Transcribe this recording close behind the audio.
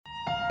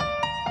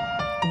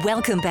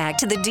Welcome back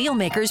to the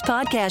Dealmakers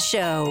Podcast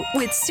Show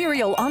with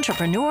serial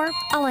entrepreneur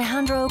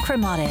Alejandro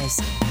Cremades,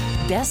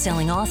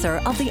 best-selling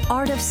author of The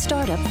Art of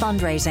Startup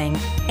Fundraising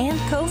and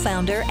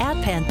co-founder at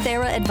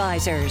Panthera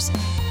Advisors.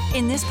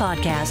 In this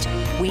podcast,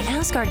 we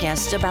ask our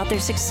guests about their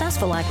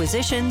successful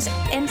acquisitions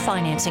and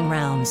financing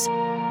rounds.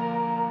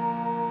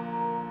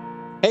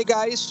 Hey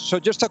guys, so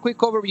just a quick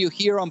overview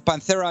here on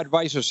Panthera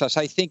Advisors, as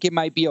I think it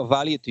might be of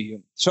value to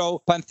you.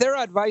 So Panthera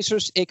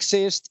Advisors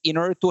exists in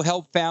order to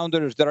help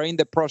founders that are in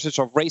the process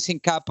of raising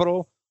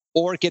capital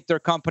or get their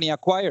company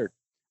acquired.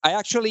 I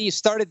actually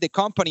started the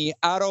company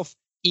out of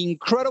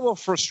incredible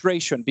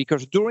frustration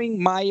because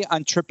during my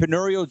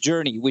entrepreneurial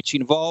journey, which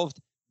involved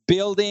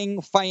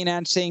building,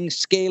 financing,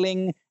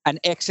 scaling, and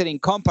exiting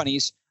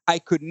companies, I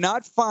could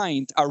not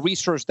find a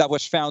resource that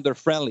was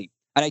founder-friendly.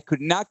 And I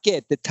could not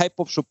get the type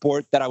of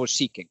support that I was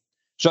seeking.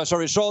 So as a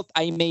result,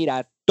 I made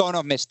a ton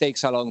of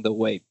mistakes along the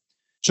way.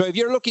 So if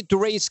you're looking to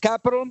raise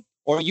capital,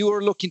 or you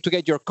are looking to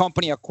get your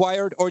company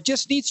acquired, or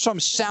just need some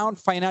sound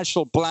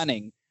financial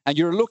planning, and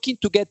you're looking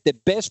to get the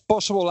best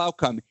possible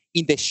outcome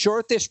in the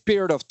shortest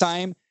period of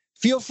time,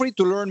 feel free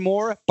to learn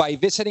more by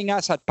visiting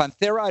us at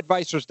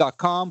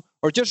pantheraadvisors.com,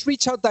 or just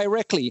reach out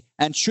directly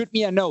and shoot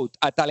me a note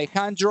at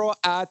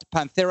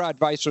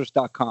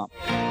alejandro@pantheraadvisors.com.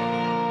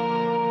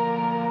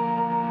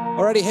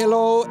 Alrighty,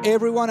 hello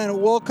everyone,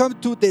 and welcome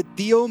to the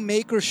Deal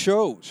Maker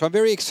Show. So I'm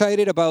very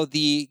excited about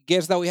the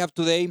guest that we have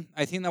today.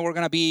 I think that we're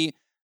going to be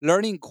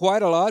learning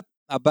quite a lot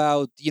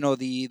about,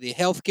 the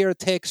healthcare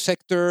tech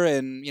sector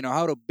and,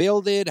 how to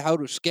build it, how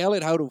to scale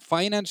it, how to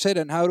finance it,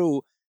 and how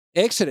to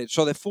exit it.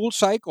 So the full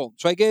cycle.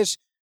 So I guess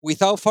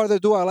without further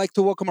ado, I'd like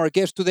to welcome our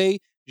guest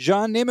today,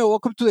 Jean Nehme.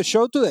 Welcome to the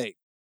show today.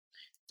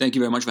 Thank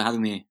you very much for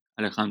having me,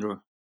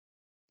 Alejandro.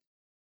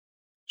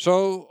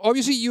 So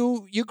obviously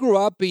you grew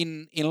up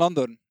in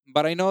London.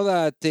 But I know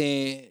that,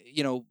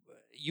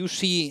 you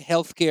see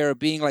healthcare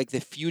being like the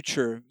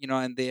future,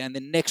 and the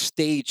next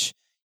stage,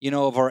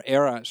 of our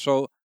era.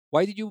 So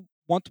why did you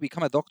want to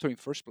become a doctor in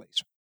the first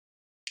place?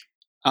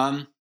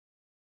 You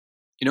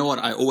know what?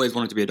 I always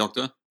wanted to be a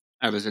doctor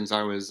ever since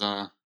I was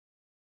a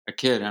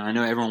kid. And I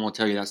know everyone will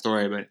tell you that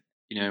story. But,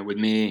 with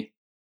me,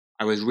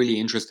 I was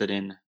really interested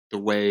in the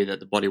way that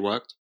the body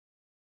worked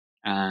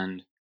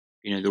and,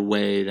 the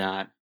way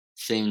that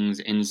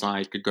things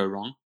inside could go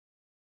wrong.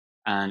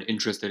 And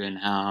interested in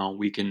how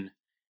we can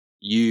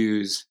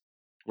use,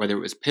 whether it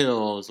was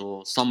pills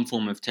or some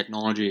form of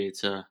technology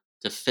to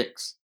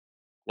fix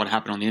what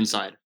happened on the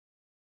inside,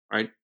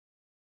 right?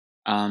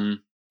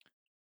 And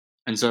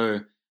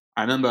so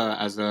I remember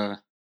as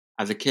a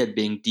kid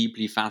being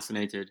deeply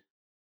fascinated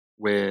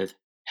with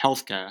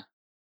healthcare,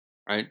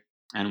 right,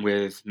 and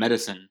with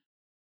medicine,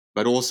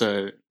 but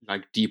also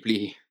like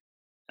deeply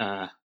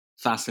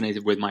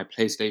fascinated with my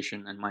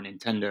PlayStation and my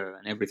Nintendo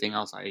and everything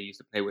else I used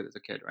to play with as a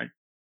kid, right?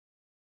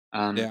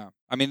 Yeah.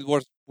 I mean,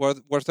 was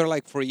there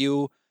like for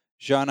you,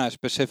 Jean, a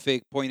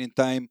specific point in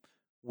time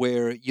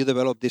where you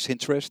developed this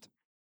interest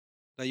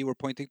that you were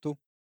pointing to?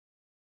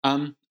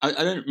 I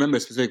don't remember a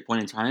specific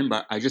point in time,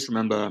 but I just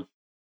remember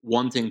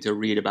wanting to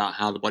read about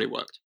how the body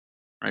worked,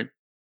 right?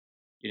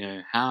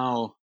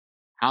 How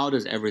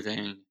does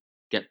everything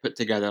get put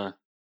together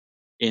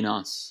in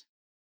us,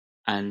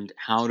 and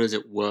how does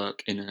it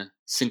work in a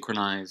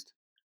synchronized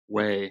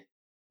way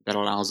that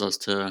allows us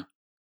to,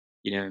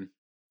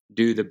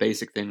 do the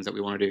basic things that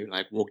we want to do,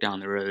 like walk down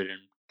the road and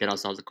get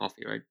ourselves a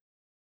coffee, right?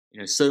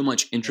 So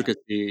much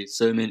intricacy,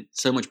 so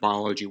much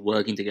biology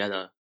working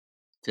together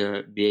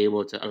to be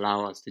able to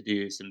allow us to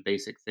do some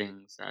basic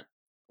things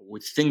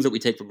with things that we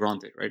take for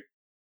granted, right?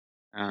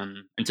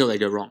 Until they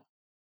go wrong.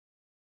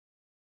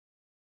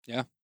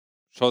 Yeah.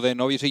 So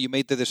then obviously you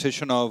made the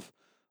decision of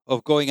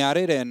going at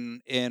it,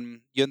 and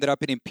you ended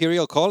up in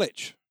Imperial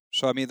College.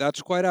 So I mean,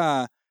 that's quite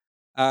a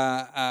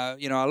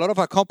lot of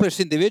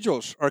accomplished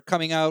individuals are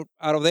coming out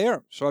of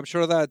there. So I'm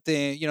sure that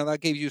that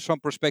gave you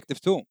some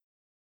perspective too.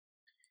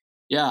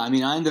 Yeah, I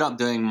mean, I ended up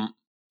doing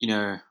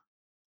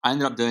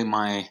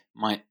my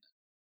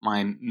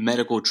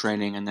medical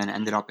training, and then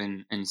ended up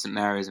in St.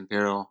 Mary's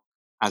Imperial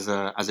as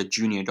a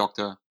junior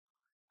doctor.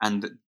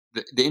 And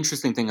the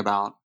interesting thing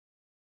about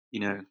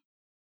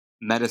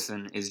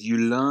medicine is you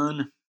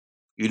learn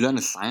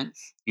a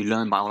science, you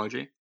learn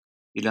biology,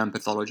 you learn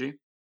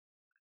pathology.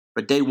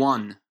 But day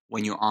one,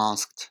 when you're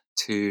asked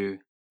to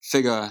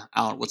figure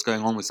out what's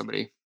going on with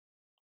somebody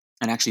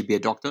and actually be a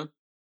doctor,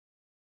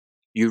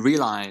 you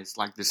realize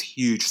like this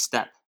huge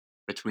step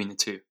between the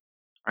two,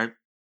 right?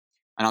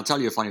 And I'll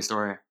tell you a funny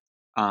story.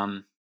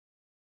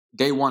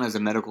 Day one as a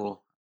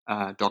medical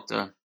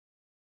doctor,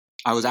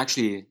 I was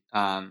actually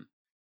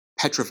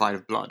petrified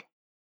of blood,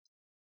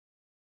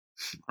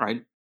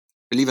 right?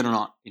 Believe it or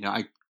not,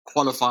 I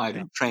qualified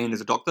and trained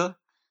as a doctor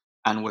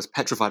and was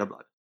petrified of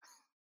blood,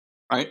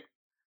 right?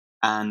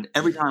 And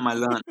every time I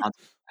learned how to,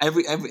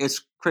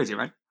 it's crazy,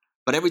 right?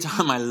 But every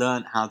time I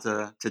learned how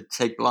to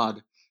take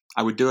blood,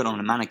 I would do it on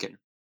a mannequin,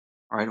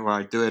 right? Or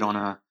I'd do it on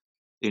an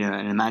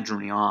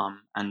imaginary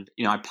arm. And,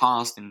 I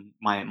passed in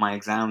my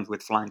exams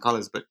with flying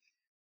colors, but,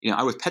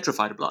 I was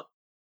petrified of blood.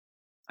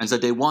 And so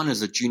day one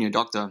as a junior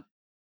doctor,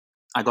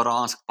 I got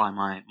asked by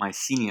my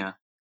senior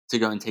to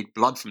go and take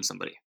blood from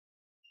somebody,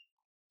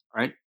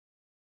 right?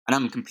 And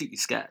I'm completely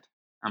scared.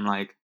 I'm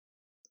like,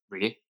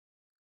 really?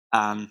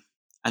 And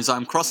so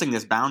I'm crossing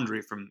this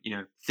boundary from,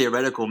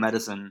 theoretical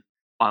medicine,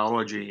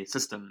 biology,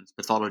 systems,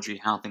 pathology,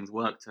 how things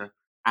work, to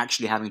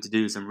actually having to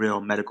do some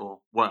real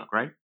medical work,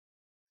 right?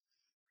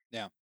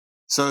 Yeah.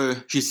 So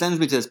she sends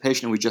me to this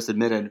patient we just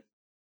admitted,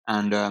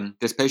 and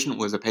this patient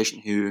was a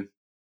patient who,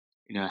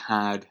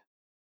 had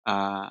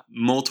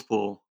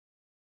multiple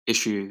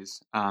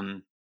issues,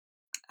 and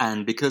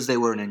because they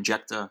were an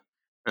injector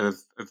of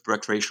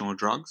recreational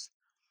drugs,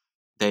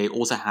 they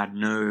also had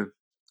no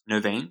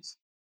veins,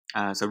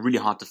 so really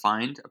hard to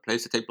find a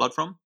place to take blood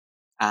from.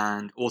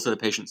 And also the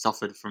patient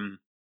suffered from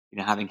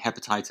having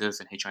hepatitis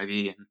and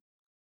HIV,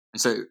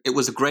 and so it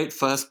was a great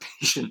first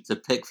patient to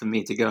pick for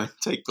me to go and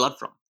take blood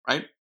from,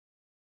 right?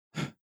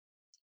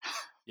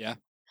 Yeah.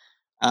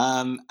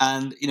 And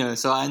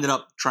so I ended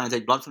up trying to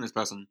take blood from this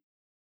person,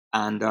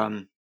 and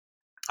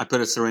I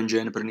put a syringe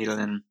in, I put a needle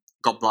in,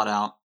 got blood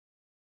out,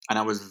 and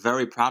I was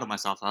very proud of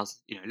myself. I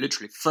was,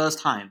 literally first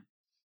time,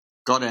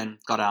 got in,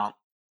 got out.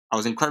 I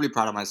was incredibly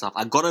proud of myself.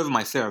 I got over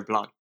my fear of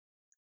blood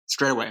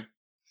straight away.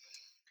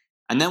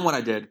 And then what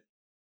I did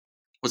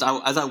was,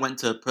 as I went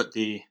to put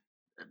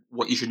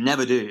what you should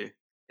never do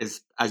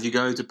is, as you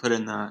go to put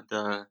in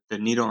the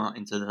needle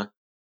into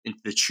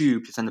the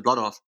tube to send the blood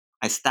off,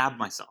 I stabbed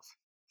myself.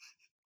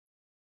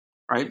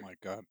 Right? Oh my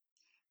God.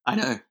 I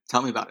know.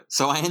 Tell me about it.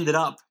 So I ended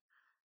up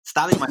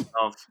stabbing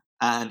myself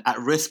and at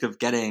risk of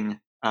getting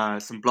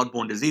some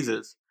bloodborne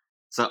diseases.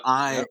 So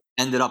I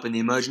ended up in the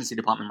emergency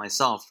department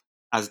myself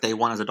as day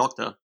one as a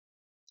doctor,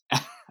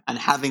 and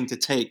having to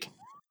take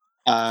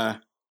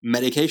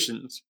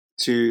medications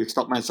to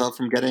stop myself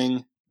from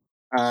getting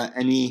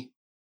any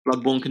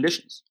bloodborne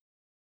conditions.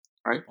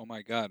 Right? Oh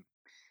my God.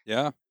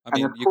 Yeah. I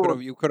And mean, of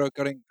course, you could have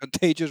gotten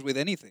contagious with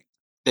anything.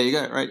 there you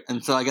go, right?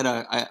 And so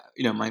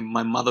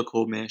my mother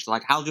called me. She's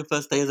like, "How's your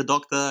first day as a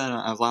doctor?" And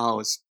I was like, "Oh,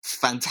 it's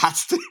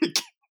fantastic."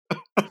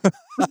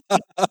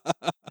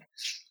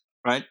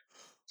 Right?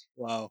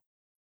 Wow.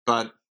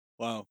 But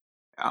Wow.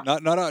 yeah.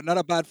 Not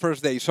a bad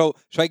first day. So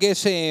I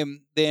guess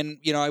then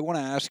I want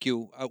to ask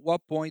you, at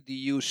what point do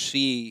you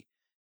see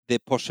the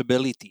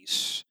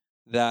possibilities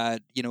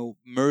that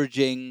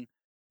merging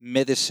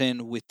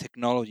medicine with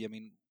technology? I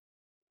mean,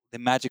 the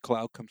magical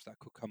outcomes that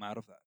could come out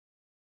of that.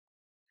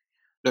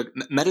 Look,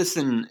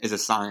 medicine is a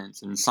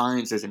science, and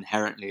science is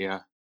inherently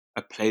a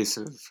place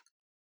of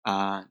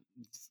uh,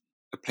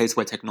 a place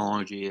where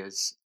technology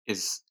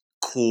is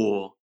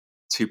core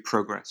to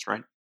progress,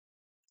 right?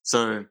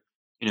 So,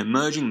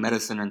 merging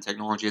medicine and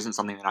technology isn't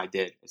something that I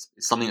did. It's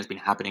something that's been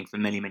happening for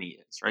many, many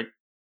years, right?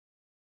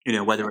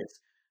 Whether it's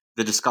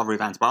the discovery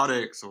of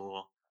antibiotics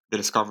or the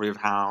discovery of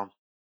how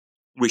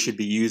we should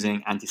be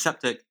using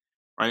antiseptic,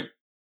 right?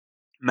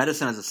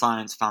 Medicine as a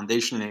science,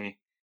 foundationally,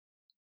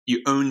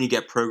 you only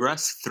get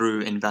progress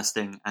through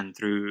investing and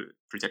through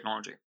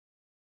technology.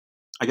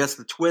 I guess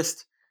the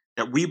twist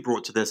that we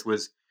brought to this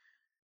was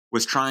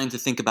trying to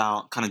think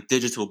about kind of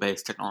digital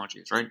based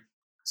technologies, right?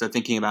 So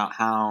thinking about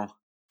how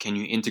can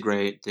you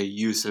integrate the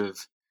use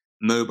of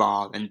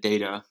mobile and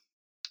data,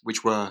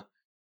 which were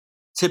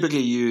typically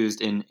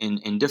used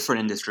in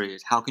different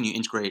industries. How can you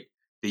integrate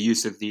the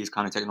use of these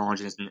kind of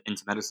technologies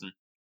into medicine?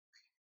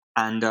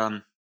 And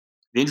the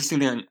interesting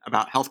thing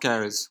about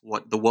healthcare is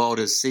what the world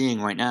is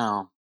seeing right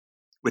now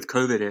with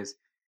COVID is,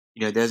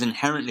 there's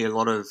inherently a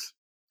lot of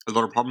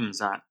problems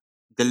that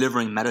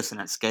delivering medicine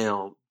at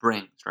scale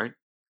brings, right?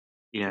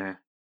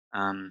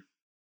 Um,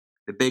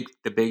 the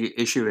big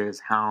issue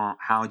is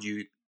how do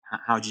you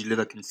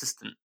deliver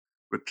consistent,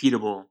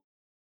 repeatable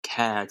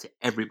care to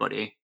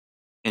everybody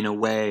in a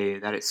way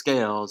that it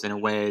scales, in a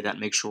way that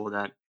makes sure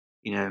that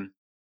you know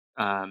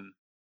um,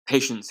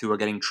 patients who are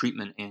getting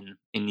treatment in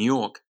New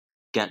York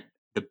get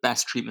the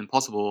best treatment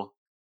possible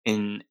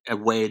in a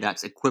way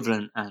that's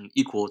equivalent and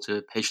equal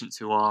to patients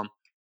who are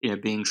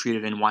being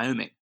treated in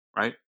Wyoming,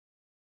 right?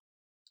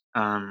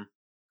 Um,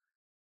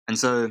 and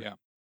so Yeah.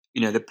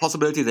 the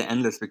possibilities are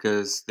endless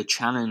because the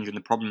challenge and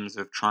the problems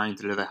of trying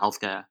to deliver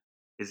healthcare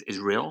is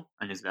real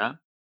and is there.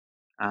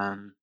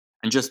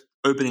 And just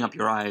opening up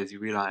your eyes, you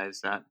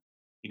realize that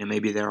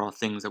maybe there are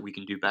things that we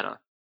can do better.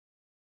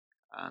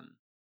 Um,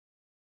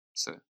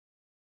 so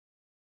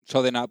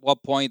So then, at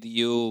what point do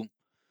you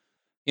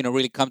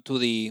really come to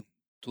the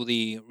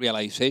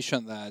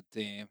realization that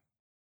that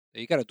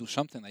you got to do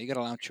something, that you got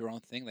to launch your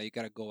own thing, that you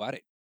got to go at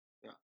it?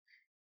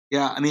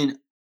 yeah, I mean,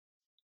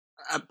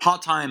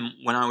 part time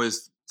when I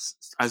was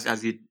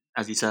as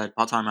you said,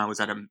 part time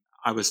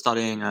I was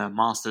studying a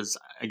master's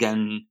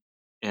again.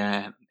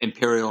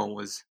 Imperial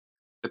was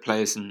the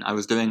place, and I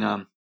was doing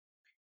kind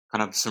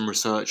of some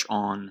research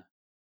on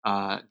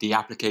the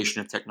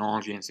application of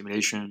technology and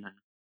simulation.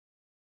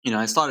 And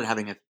I started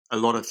having a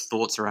lot of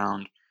thoughts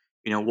around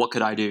what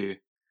could I do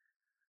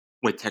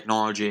with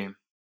technology,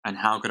 and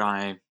how could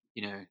I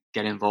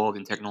get involved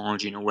in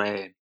technology in a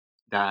way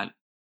that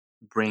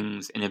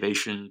brings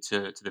innovation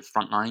to the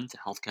front line, to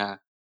healthcare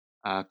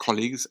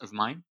colleagues of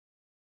mine.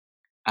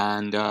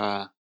 And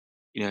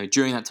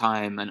during that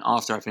time and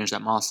after I finished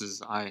that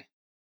master's, I,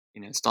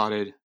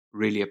 started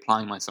really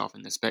applying myself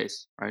in this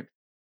space, right?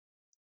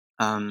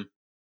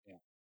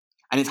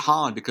 And it's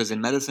hard because in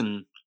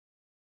medicine,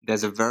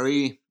 there's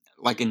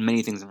like in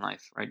many things in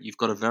life, right? You've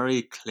got a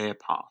very clear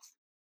path,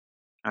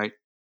 right?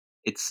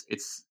 It's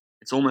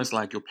almost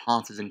like your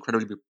path is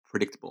incredibly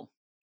predictable.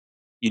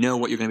 You know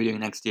what you're going to be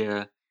doing next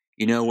year.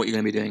 You know what you're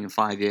going to be doing in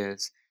 5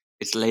 years.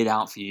 It's laid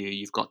out for you.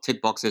 You've got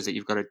tick boxes that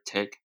you've got to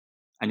tick.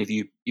 And if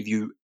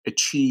you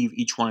achieve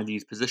each one of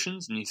these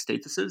positions and these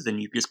statuses, then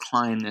you just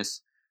climb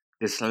this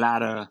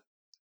ladder,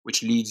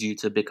 which leads you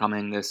to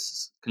becoming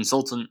this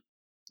consultant.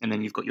 And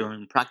then you've got your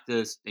own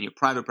practice, then your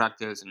private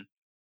practice, and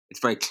it's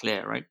very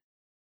clear, right?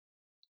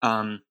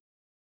 And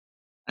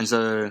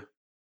so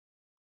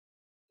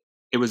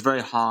it was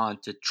very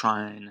hard to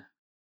try and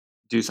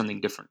do something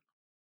different,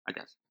 I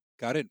guess.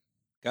 Got it.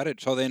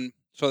 So then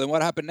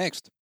what happened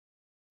next?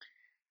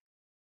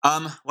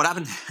 What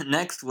happened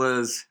next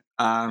was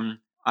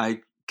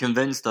I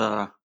convinced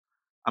a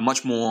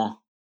much more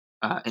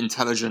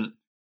intelligent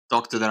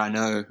doctor that I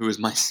know, who was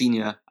my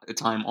senior at the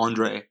time,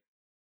 Andre,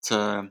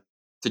 to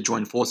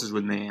join forces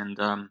with me, and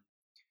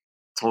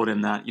told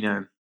him that,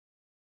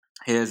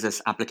 here's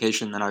this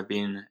application that I've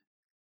been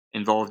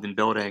involved in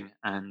building,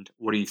 and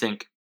what do you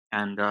think?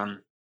 And I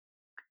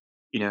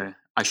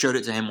showed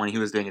it to him when he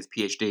was doing his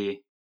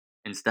PhD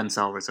in stem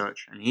cell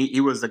research, and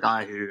he was the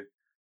guy who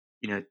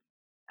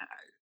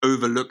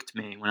overlooked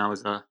me when I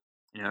was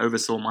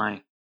oversaw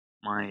my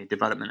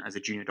development as a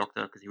junior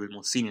doctor, because he was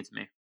more senior to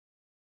me.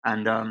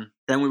 And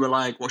then we were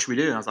like, what should we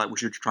do? And I was like, we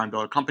should try and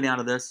build a company out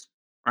of this,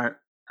 right?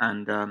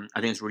 And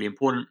I think it's really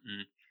important,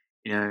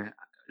 and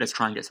let's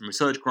try and get some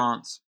research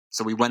grants.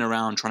 So we went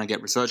around trying to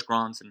get research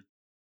grants,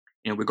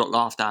 and we got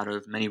laughed out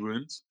of many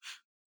rooms.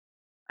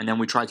 And then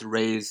we tried to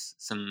raise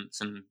some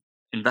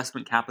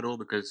investment capital,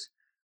 because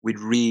we'd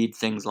read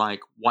things like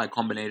Y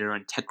Combinator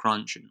and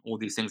TechCrunch and all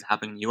these things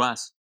happening in the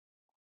US.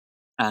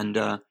 And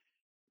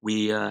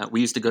we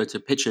used to go to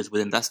pitches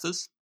with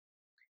investors,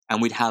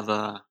 and we'd have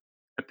a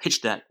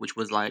pitch deck which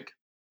was like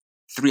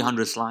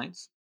 300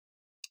 slides,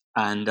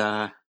 and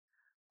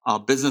our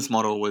business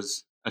model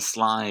was a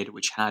slide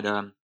which had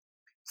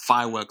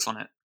fireworks on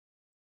it,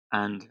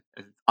 and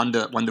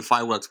when the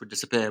fireworks would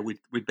disappear,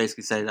 we'd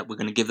basically say that we're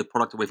going to give the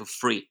product away for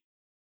free,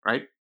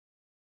 right?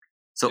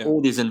 So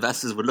all these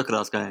investors would look at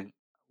us going,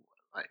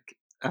 like,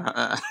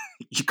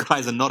 you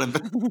guys are not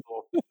investors,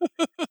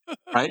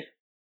 right?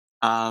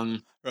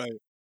 Right.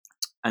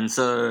 And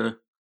so,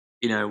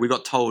 we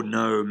got told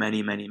no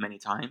many, many, many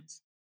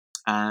times.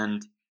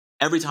 And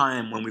every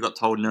time when we got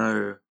told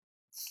no,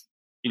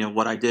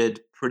 what I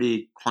did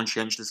pretty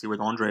conscientiously with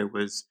Andre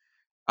was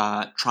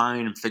try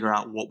and figure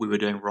out what we were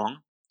doing wrong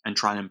and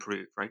try and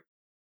improve, right?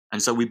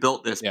 And so we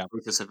built this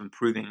process of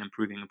improving.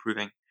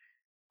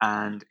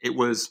 And it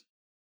was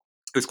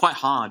quite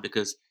hard,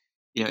 because,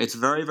 it's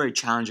very, very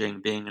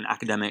challenging being an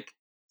academic,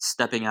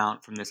 stepping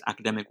out from this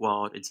academic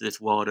world into this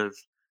world of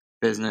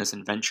business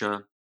and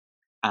venture,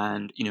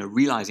 and,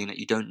 realizing that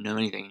you don't know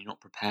anything, you're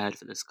not prepared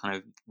for this kind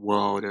of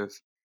world of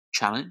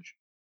challenge.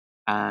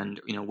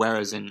 And,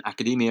 whereas in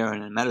academia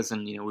and in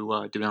medicine, we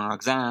were doing our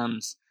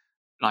exams,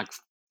 like,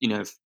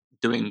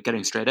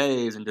 getting straight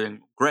A's and doing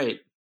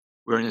great.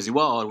 We're in this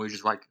world, we're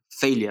just like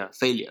failure,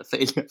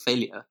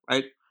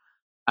 right?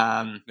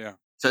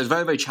 So it's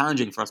very, very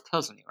challenging for us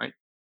personally, right?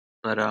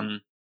 But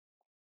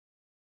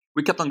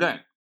we kept on going,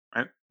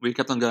 right? We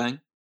kept on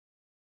going,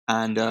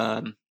 and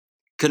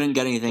couldn't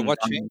get anything. So what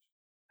done. changed?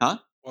 Huh?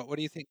 What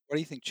do you think? What do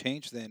you think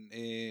changed then,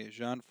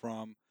 Jean,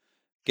 from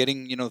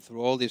getting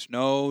through all these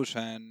no's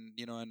and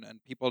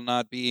and people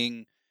not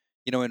being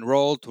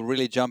enrolled to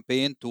really jump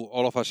in to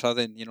all of a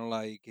sudden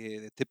like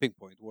the tipping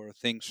point where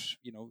things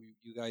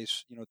you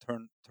guys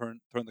turn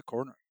the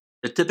corner?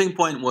 The tipping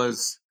point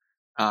was,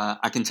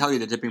 I can tell you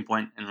the tipping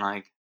point in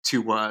like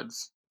 2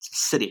 words. It's a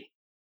city,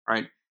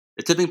 right?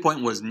 The tipping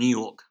point was New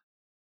York,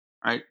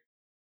 right?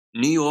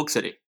 New York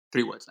City,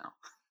 3 words now,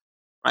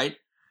 right?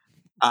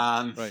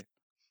 Right.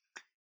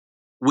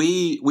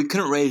 We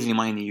couldn't raise any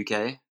money in the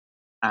UK,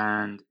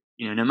 and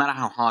no matter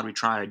how hard we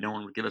tried, no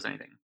one would give us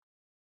anything.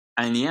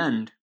 And in the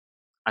end,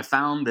 I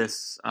found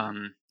this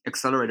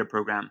accelerator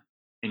program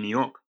in New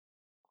York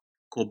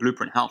called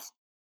Blueprint Health,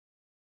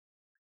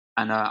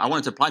 and I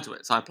wanted to apply to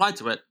it. So I applied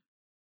to it,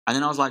 and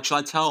then I was like, "Should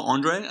I tell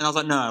Andre?" And I was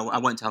like, "No, I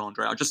won't tell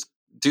Andre. I'll just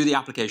do the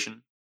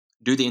application,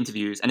 do the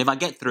interviews, and if I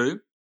get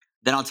through,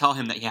 then I'll tell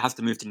him that he has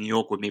to move to New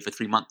York with me for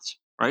 3 months,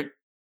 right?"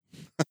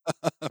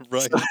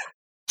 Right.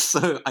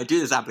 So I do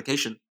this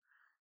application,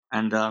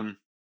 and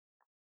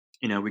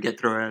we get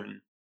through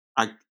it,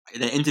 and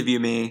they interview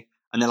me,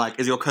 and they're like,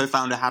 "Is your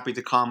co-founder happy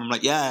to come?" I'm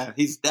like, "Yeah,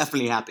 he's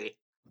definitely happy."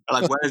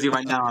 They're like, "Where is he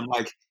right now?" I'm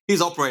like,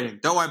 "He's operating.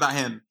 Don't worry about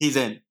him. He's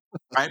in."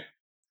 Right?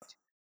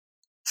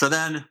 So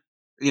then,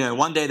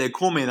 one day they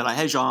call me and they're like,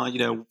 "Hey,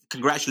 Jean,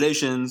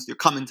 congratulations. You're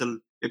coming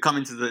to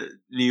the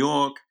New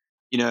York.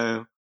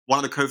 One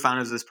of the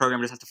co-founders of this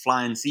program just has to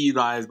fly and see you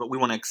guys, but we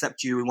want to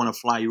accept you. We want to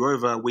fly you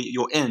over.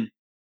 You're in."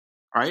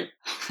 Right?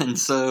 And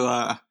so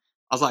I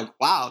I was like,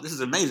 wow, this is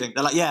amazing.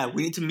 They're like, yeah,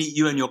 we need to meet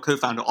you and your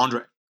co-founder,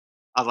 Andre.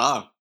 I was like,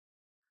 oh.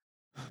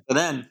 So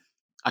then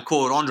I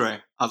called Andre.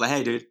 I was like,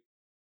 hey, dude.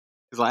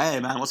 He's like, hey,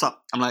 man, what's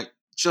up? I'm like,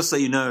 just so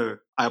you know,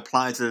 I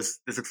applied to this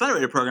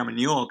accelerator program in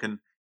New York, and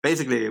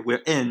basically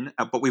we're in,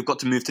 but we've got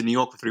to move to New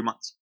York for 3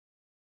 months.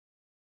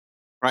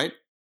 Right?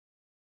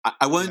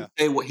 I won't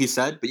say what he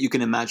said, but you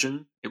can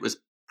imagine it was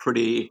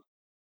pretty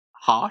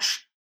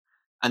harsh.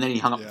 And then he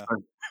hung up the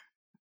phone.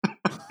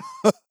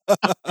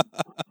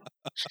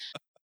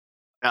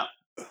 Yeah.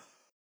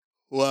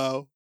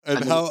 Wow.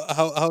 And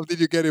how did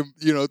you get him,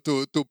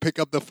 to pick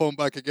up the phone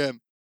back again?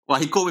 Well,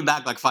 he called me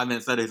back like 5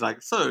 minutes later. He's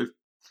like, so,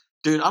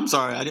 dude, I'm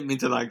sorry. I didn't mean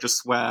to like just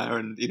swear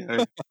and,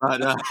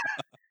 but,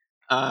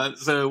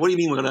 so what do you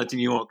mean we're going to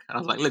New York? And I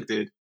was like, look,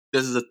 dude,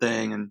 this is a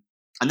thing. And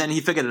then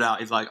he figured it out.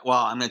 He's like,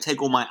 well, I'm going to take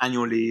all my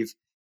annual leave.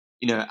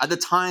 At the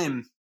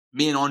time,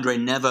 me and Andre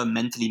never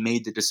mentally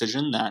made the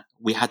decision that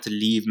we had to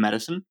leave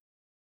medicine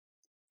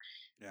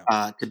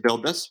to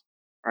build this,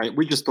 right?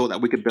 We just thought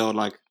that we could build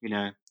like,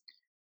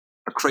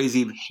 a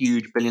crazy,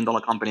 huge $1 billion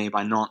company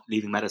by not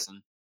leaving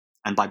medicine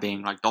and by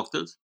being like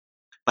doctors.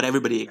 But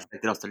everybody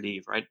expected us to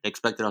leave, right? They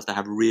expected us to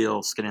have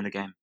real skin in the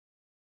game.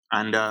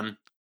 And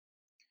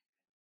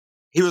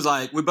he was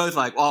like, we're both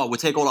like, oh, we'll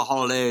take all our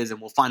holidays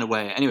and we'll find a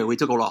way. Anyway, we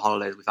took all our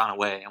holidays, we found a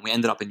way, and we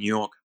ended up in New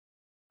York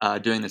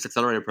doing this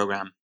accelerator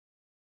program.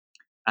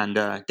 And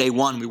day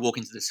one, we walk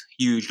into this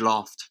huge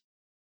loft,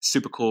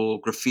 super cool,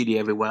 graffiti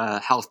everywhere,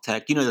 health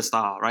tech, the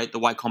style, right? The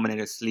Y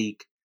Combinator,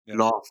 sleek,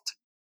 loft,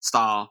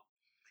 style.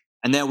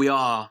 And there we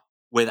are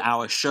with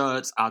our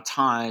shirts, our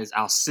ties,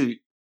 our suit,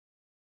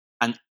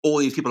 and all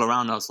these people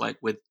around us, like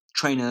with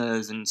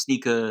trainers and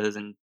sneakers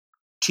and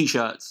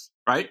T-shirts,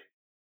 right?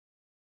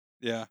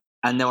 Yeah.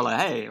 And they were like,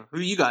 hey, who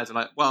are you guys? I'm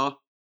like,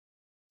 well,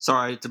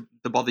 sorry to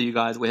bother you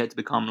guys. We're here to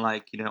become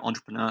like,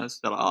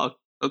 entrepreneurs. They're like, oh,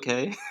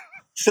 okay.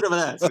 Sit over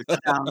there. So we sat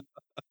down.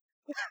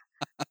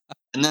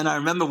 And then I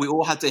remember we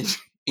all had to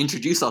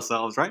introduce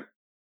ourselves, right?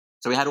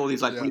 So we had all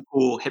these like really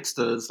cool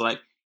hipsters like,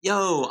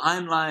 yo,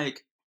 I'm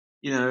like,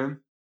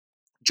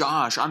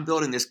 Josh, I'm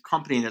building this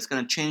company that's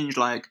going to change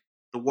like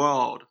the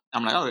world.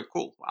 I'm like, oh,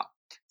 cool. Wow.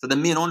 So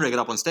then me and Andre get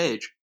up on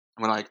stage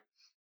and we're like,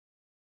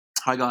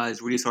 hi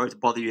guys, really sorry to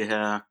bother you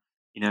here.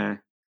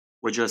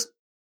 We're just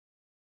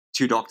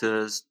two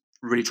doctors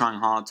really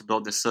trying hard to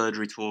build this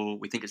surgery tool.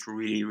 We think it's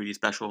really, really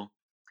special.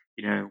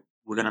 We're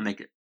going to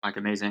make it like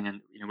amazing.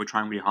 And, we're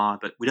trying really hard,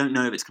 but we don't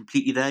know if it's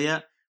completely there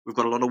yet. We've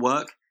got a lot of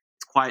work.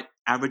 It's quite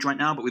average right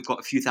now, but we've got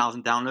a few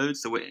thousand downloads.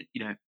 So we're,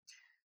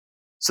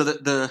 so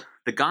the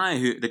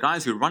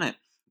guys who run it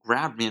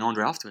grabbed me and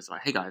Andre afterwards,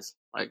 like, hey guys,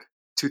 like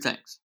 2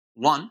 things.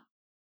 One,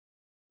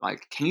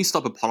 like, can you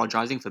stop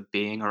apologizing for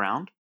being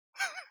around?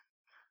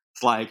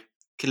 It's like,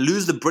 can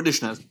lose the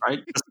Britishness, right?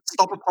 Just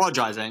stop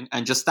apologizing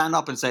and just stand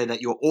up and say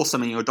that you're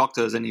awesome and you're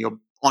doctors and you're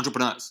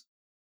entrepreneurs.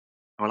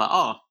 And we're like,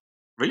 oh,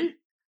 really?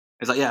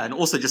 It's like, yeah, and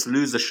also just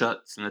lose the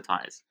shirts and the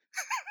ties.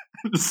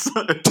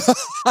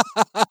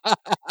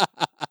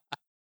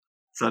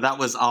 So that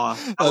was our.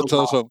 That's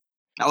awesome.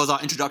 That was our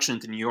introduction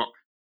to New York.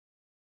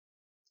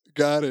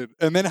 Got it.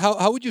 And then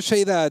how would you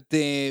say that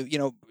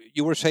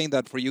you were saying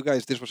that for you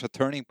guys this was a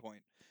turning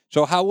point.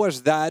 So how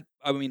was that?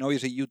 I mean,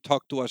 obviously you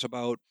talked to us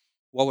about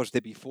what was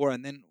the before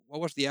and then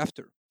what was the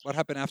after? What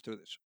happened after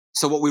this?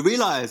 So what we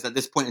realized at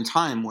this point in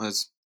time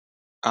was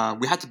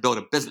we had to build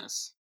a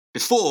business.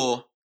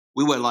 Before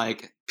we were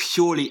like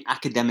purely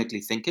academically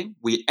thinking.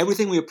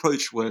 Everything we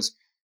approached was,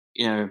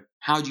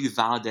 how do you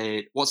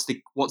validate? What's the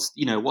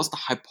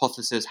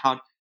hypothesis?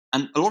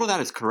 And a lot of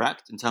that is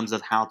correct in terms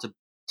of how to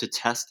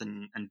test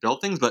and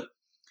build things. But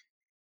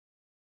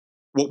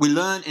what we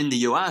learned in the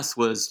US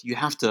was you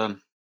have to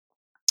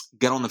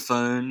get on the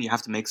phone, you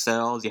have to make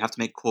sales, you have to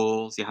make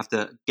calls, you have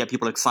to get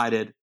people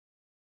excited.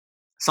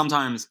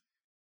 Sometimes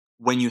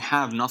when you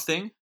have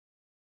nothing,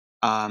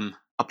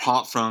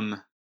 apart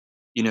from,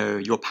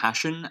 your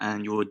passion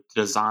and your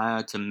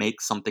desire to make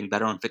something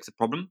better and fix a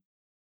problem,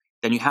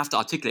 then you have to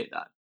articulate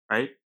that,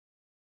 right?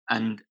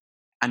 And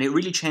it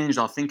really changed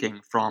our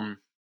thinking from,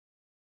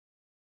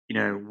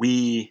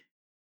 we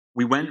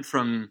went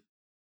from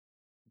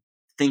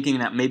thinking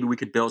that maybe we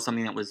could build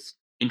something that was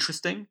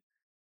interesting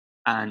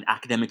and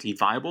academically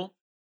viable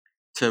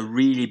to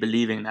really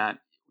believing that,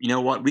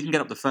 we can get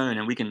up the phone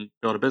and we can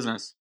build a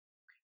business.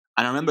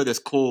 And I remember this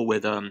call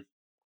with a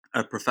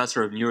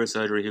professor of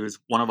neurosurgery who was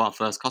one of our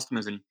first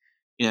customers. And,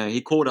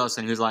 he called us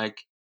and he was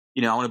like,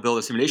 I want to build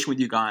a simulation with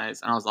you guys.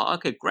 And I was like,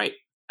 okay, great.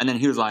 And then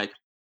he was like,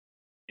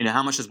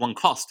 how much does one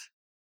cost?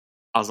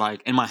 I was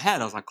like, in my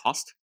head, I was like,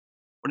 cost?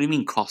 What do you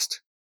mean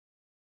cost?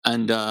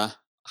 And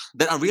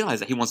then I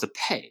realized that he wants to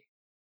pay.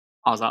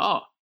 I was like,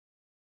 oh.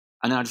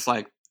 And then I just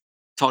like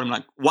told him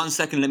like, 1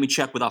 second, let me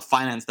check with our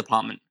finance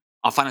department.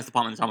 Our finance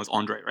department at the time was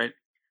Andre, right?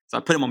 So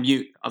I put him on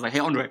mute. I was like, hey,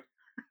 Andre,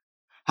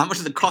 how much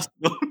does it cost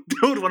to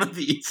build one of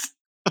these?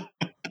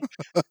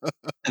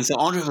 And so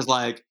Andre was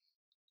like,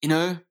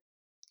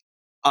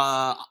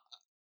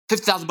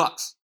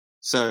 $50,000.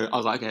 So I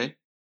was like, okay.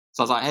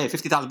 So I was like, hey,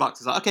 $50,000.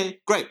 He's like, okay,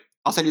 great.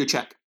 I'll send you a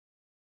check.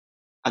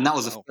 And that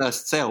was the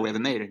first sale we ever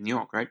made in New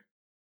York, right?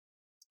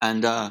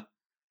 And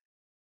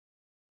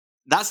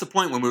that's the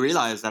point when we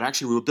realized that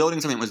actually we were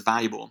building something that was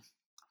valuable.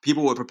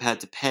 People were prepared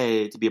to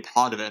pay to be a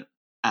part of it,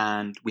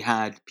 and we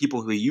had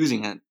people who were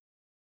using it.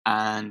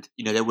 And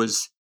there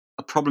was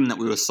a problem that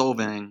we were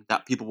solving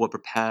that people were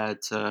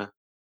prepared to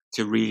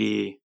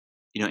really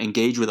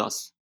engage with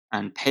us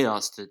and pay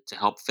us to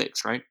help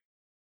fix, right?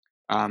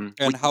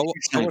 And how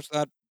was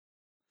that?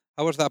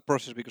 How was that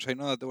process? Because I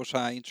know that there was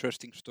an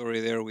interesting story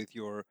there with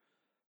your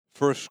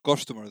first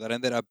customer that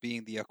ended up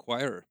being the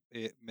acquirer,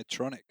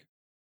 Medtronic.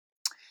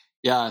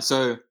 Yeah,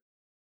 so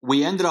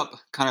we ended up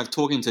kind of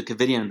talking to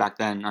Covidian back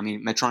then. I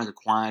mean, Medtronic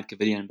acquired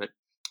Covidian, but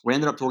we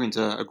ended up talking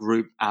to a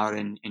group out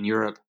in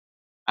Europe.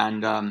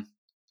 And the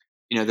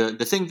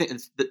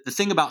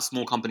thing about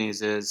small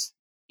companies is,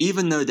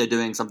 even though they're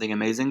doing something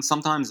amazing,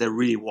 sometimes they're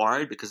really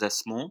worried because they're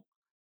small,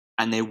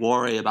 and they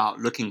worry about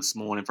looking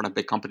small in front of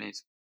big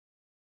companies.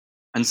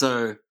 And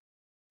so,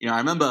 I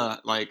remember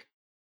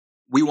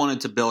we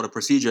wanted to build a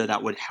procedure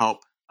that would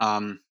help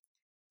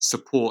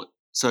support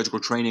surgical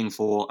training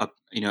for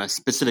a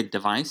specific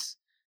device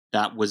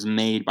that was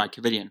made by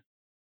Covidian,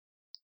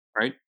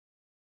 right?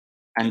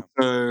 And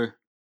so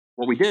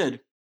what we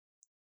did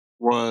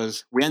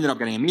was we ended up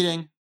getting a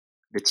meeting.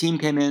 The team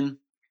came in,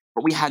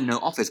 but we had no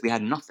office. We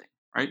had nothing,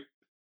 right?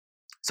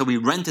 So we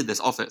rented this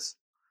office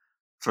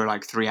for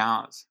 3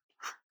 hours,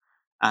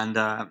 and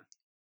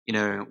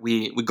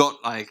we got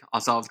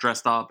ourselves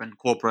dressed up and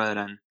corporate,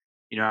 and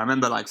I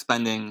remember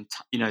spending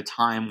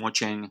time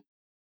watching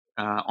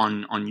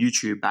on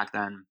YouTube back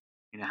then,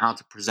 how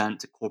to present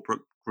to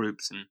corporate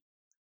groups,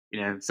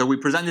 and so we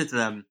presented to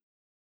them,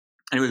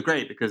 and it was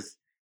great because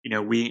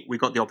we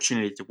got the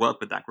opportunity to work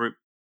with that group.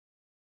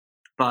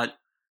 But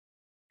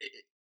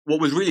what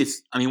was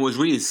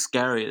really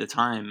scary at the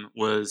time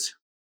was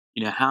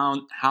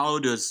how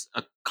does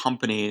a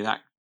company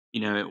that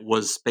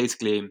was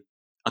basically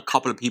a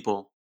couple of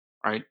people,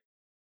 right,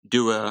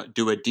 do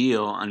a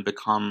deal and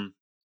become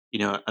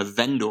a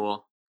vendor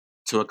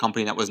to a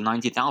company that was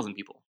 90,000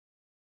 people,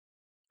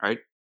 right?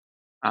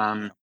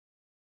 And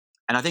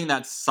I think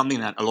that's something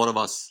that a lot of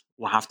us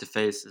will have to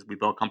face as we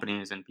build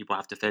companies, and people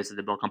have to face as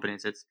they build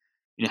companies. It's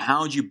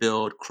how do you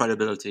build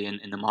credibility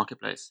in the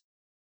marketplace?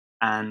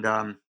 And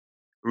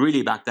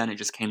really back then it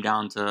just came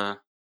down to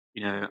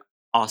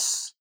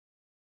us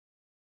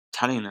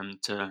telling them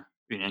to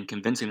and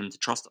convincing them to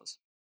trust us,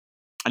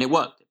 and it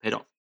worked. It paid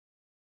off.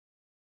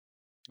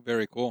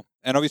 Very cool.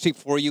 And obviously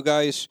for you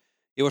guys,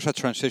 it was a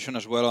transition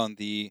as well on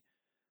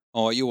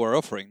what you were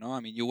offering. No, I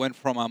mean, you went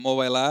from a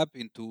mobile app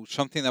into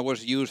something that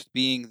was used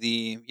being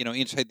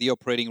inside the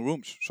operating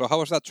rooms. So how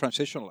was that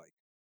transition like?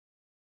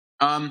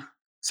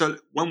 So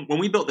when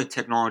we built the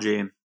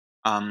technology,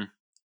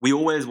 we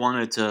always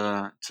wanted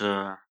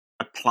to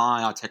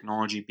apply our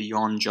technology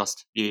beyond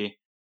just the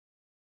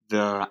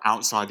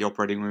outside the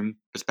operating room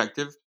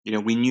perspective.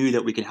 We knew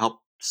that we could help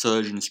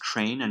surgeons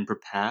train and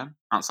prepare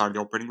outside the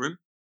operating room,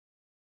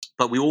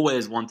 but we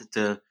always wanted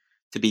to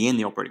be in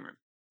the operating room,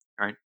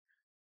 right?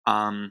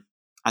 And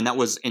that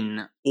was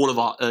in all of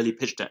our early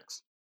pitch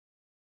decks.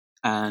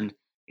 And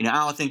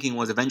our thinking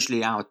was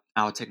eventually our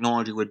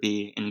technology would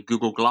be in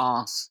Google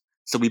Glass.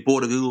 So we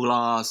bought a Google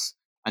Glass,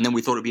 and then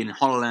we thought it'd be in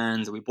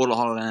HoloLens, and we bought a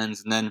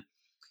HoloLens, and then,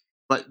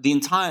 but the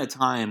entire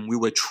time we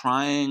were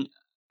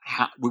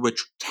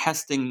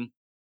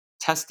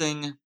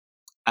testing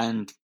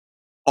and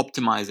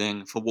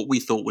optimizing for what we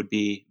thought would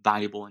be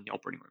valuable in the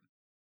operating room,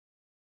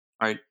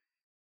 right?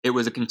 It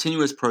was a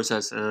continuous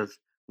process of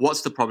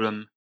what's the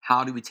problem,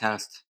 how do we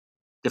test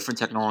different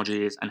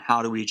technologies, and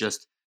how do we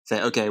just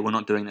say, okay, we're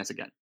not doing this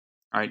again,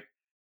 right?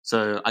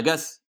 So I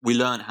guess we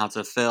learned how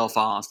to fail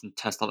fast and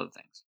test other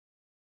things.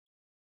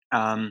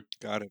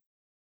 Got it.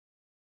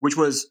 Which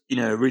was,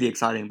 really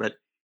exciting. But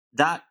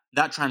that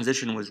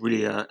transition was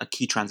really a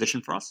key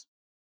transition for us.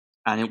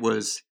 And it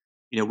was,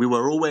 we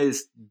were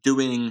always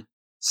doing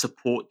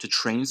support to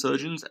train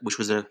surgeons, which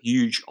was a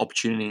huge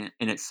opportunity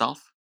in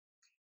itself.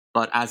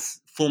 But as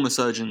former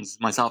surgeons,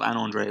 myself and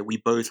Andre, we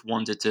both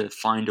wanted to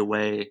find a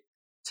way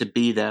to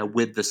be there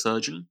with the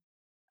surgeon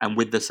and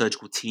with the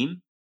surgical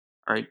team,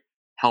 right,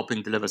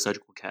 helping deliver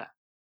surgical care.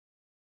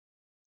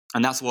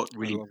 And that's what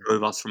really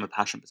drove us from a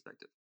passion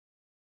perspective.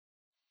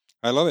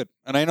 I love it.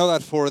 And I know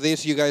that for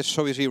this, you guys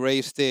obviously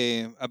raised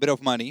a bit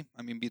of money.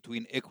 I mean,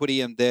 between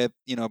equity and debt,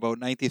 about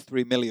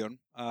 93 million.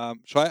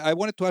 So I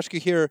wanted to ask you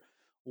here,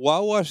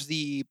 what was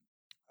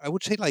I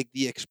would say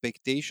the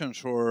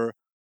expectations or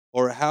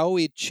how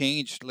it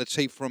changed, let's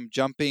say from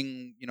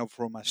jumping,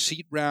 from a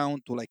seed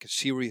round to a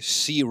Series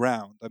C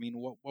round? I mean,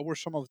 what were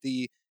some of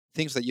the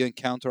things that you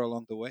encounter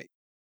along the way?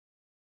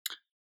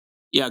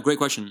 Yeah, great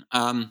question.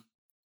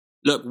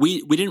 Look,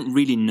 we didn't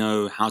really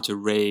know how to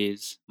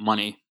raise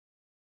money,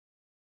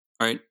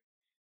 right?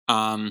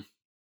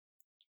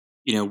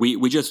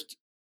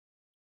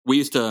 We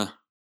used to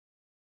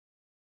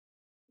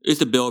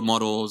build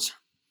models.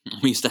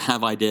 We used to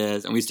have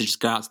ideas, and we used to just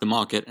go out to the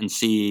market and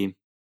see,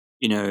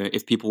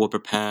 if people were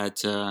prepared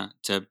to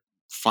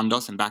fund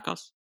us and back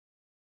us.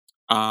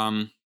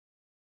 And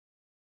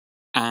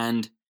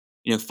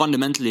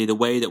fundamentally, the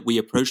way that we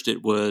approached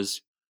it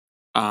was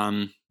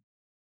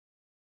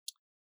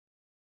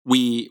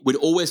we would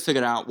always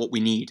figure out what we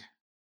need,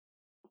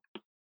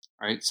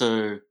 right?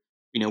 So,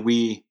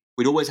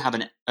 we'd always have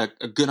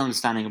a good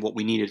understanding of what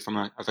we needed from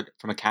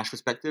a cash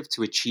perspective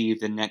to achieve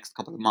the next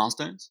couple of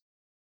milestones.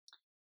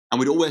 And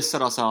we'd always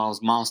set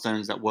ourselves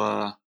milestones that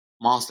were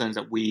milestones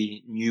that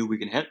we knew we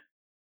could hit.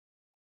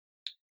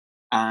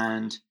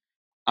 And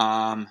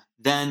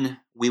then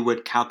we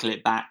would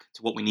calculate back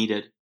to what we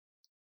needed.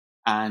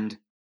 And,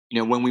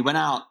 when we went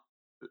out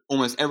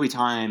almost every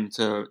time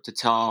to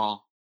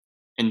tell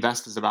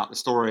investors about the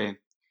story,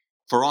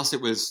 for us,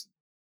 it was,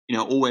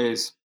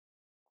 always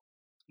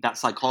that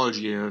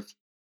psychology of,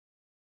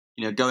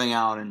 going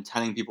out and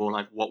telling people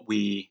like what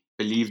we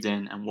believed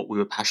in and what we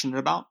were passionate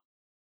about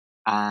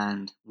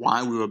and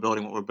why we were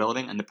building what we're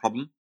building and the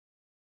problem.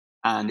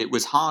 And it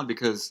was hard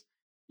because,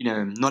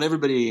 not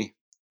everybody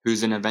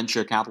who's in a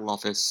venture capital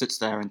office sits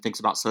there and thinks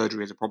about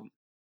surgery as a problem,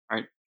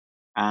 right?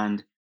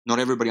 And not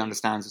everybody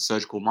understands the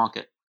surgical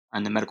market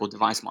and the medical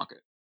device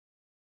market.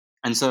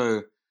 And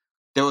so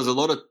there was a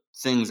lot of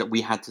things that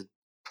we had to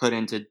put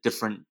into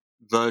different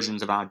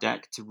versions of our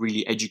deck to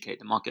really educate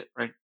the market,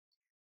 right?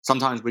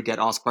 Sometimes we get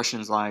asked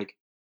questions like,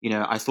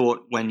 I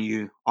thought when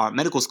you are at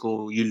medical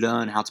school, you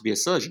learn how to be a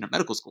surgeon at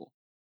medical school.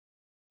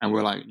 And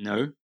we're like,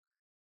 no.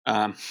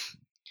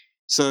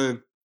 So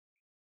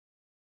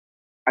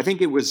I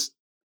think it was,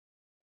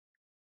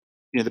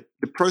 the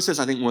process,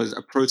 I think, was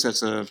a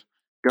process of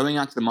going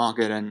out to the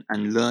market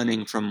and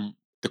learning from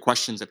the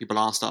questions that people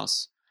asked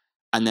us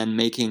and then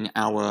making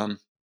our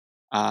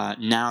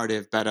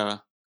narrative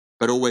better,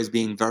 but always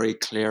being very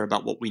clear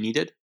about what we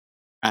needed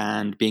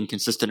and being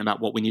consistent about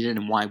what we needed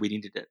and why we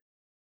needed it.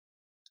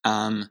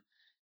 And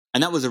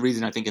that was the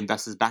reason I think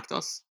investors backed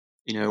us.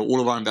 All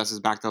of our investors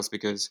backed us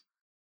because,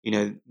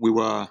 we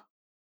were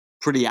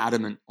pretty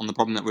adamant on the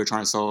problem that we were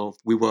trying to solve.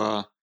 We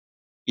were,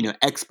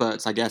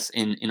 experts, I guess,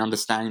 in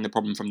understanding the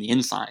problem from the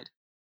inside.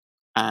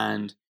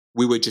 And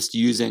we were just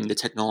using the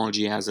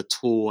technology as a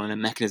tool and a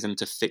mechanism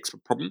to fix the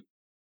problem.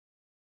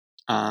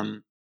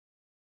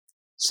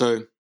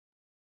 So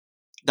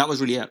that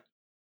was really it.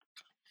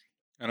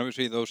 And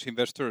obviously those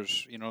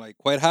investors, like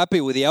quite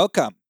happy with the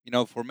outcome.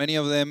 For many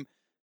of them,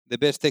 the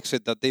best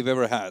exit that they've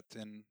ever had,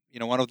 and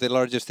one of the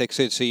largest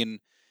exits in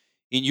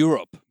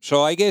Europe.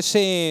 So I guess,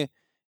 Jean,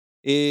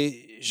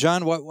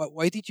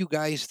 why did you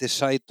guys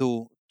decide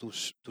to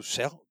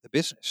sell the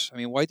business? I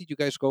mean, why did you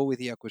guys go with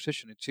the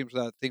acquisition? It seems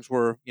that things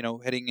were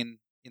heading in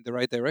the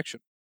right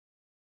direction.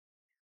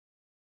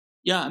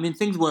 Yeah, I mean,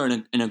 things were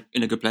in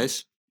a good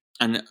place,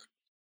 and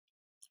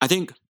I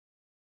think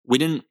we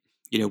didn't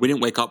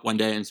wake up one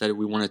day and said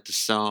we wanted to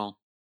sell.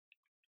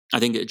 I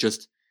think it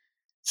just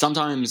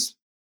sometimes,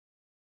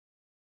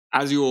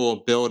 as you're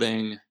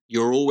building,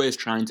 you're always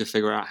trying to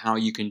figure out how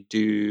you can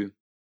do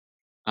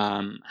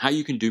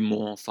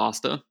more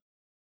faster,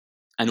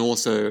 and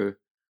also,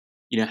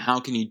 how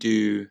can you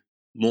do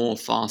more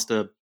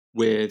faster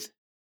with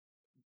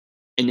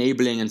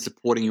enabling and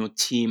supporting your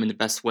team in the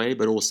best way,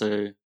 but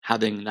also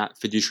having that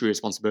fiduciary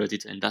responsibility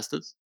to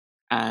investors.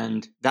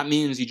 And that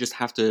means you just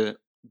have to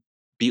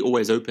be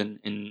always open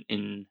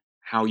in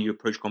how you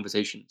approach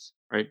conversations,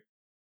 right?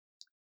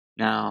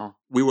 Now,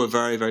 we were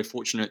very, very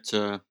fortunate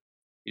to,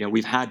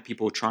 we've had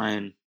people try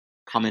and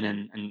come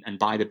in and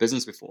buy the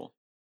business before.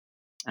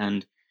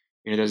 And,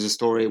 there's a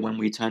story when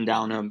we turned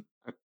down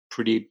a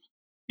pretty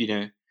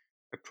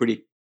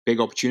big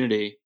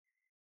opportunity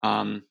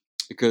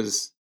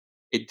because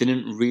it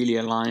didn't really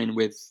align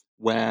with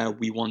where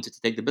we wanted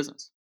to take the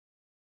business,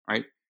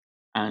 right?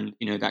 And,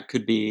 that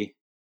could be,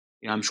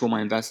 I'm sure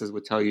my investors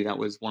would tell you that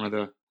was one of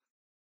the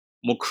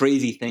more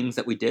crazy things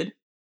that we did,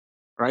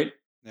 right?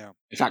 Yeah.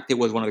 In fact, it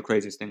was one of the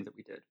craziest things that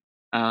we did.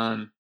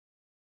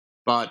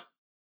 But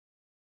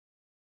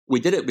we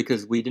did it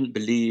because we didn't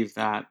believe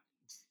that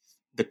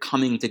the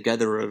coming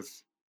together of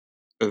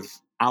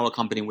our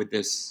company with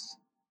this,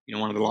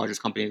 one of the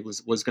largest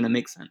companies was going to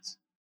make sense.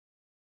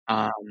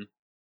 And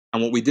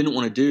what we didn't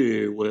want to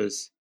do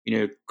was,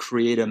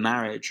 create a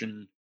marriage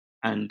and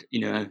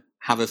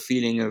have a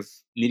feeling of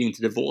needing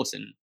to divorce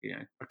in,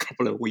 a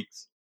couple of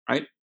weeks,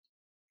 right?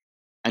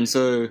 And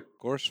so, of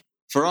course,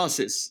 for us,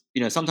 it's,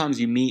 sometimes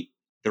you meet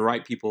the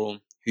right people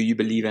who you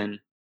believe in,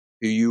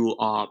 who you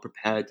are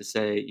prepared to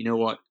say, you know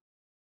what,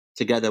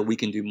 together we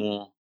can do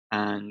more,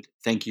 and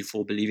thank you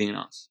for believing in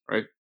us,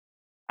 right?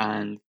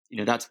 And,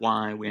 that's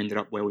why we ended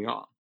up where we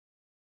are.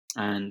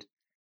 And,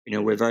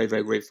 we're very,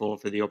 very grateful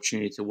for the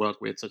opportunity to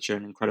work with such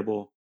an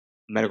incredible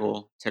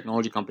medical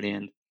technology company.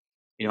 And,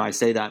 I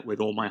say that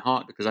with all my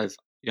heart because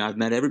I've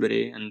met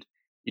everybody, and,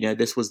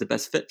 this was the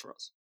best fit for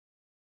us,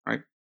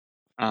 right?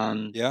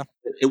 Yeah.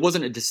 It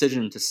wasn't a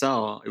decision to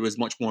sell. It was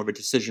much more of a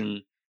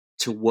decision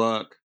to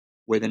work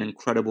with an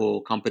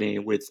incredible company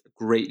with a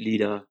great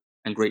leader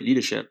and great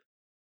leadership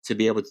to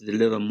be able to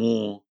deliver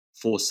more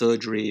for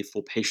surgery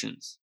for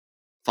patients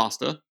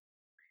faster,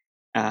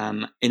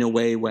 in a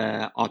way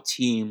where our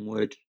team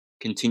would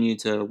continue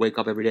to wake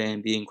up every day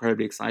and be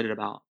incredibly excited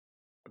about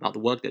the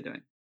work they're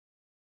doing.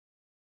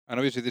 And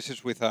obviously this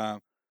is with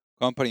a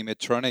company,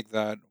 Medtronic,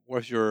 that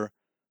was your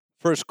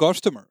first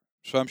customer.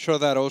 So I'm sure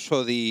that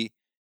also the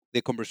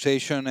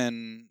conversation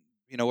and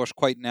was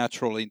quite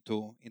natural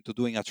into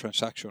doing a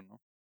transaction. No?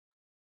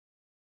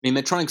 I mean,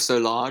 Medtronic's so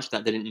large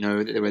that they didn't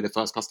know that they were the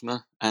first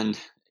customer, and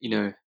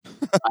Right.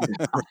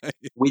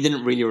 we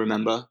didn't really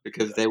remember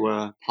because they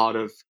were part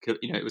of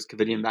it was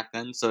Covidian back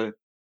then. So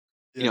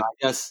Yeah. I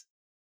guess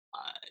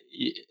uh,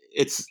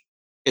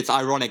 it's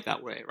ironic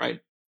that way,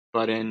 right?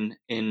 But in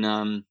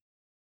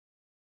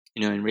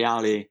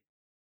reality,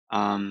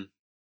 um,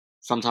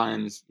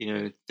 sometimes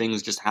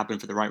things just happen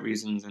for the right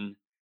reasons, and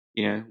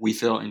we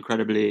feel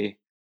incredibly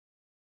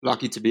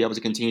lucky to be able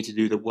to continue to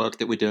do the work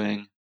that we're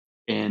doing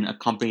in a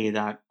company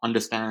that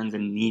understands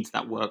and needs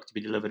that work to be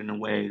delivered in a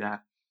way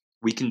that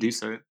we can do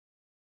so.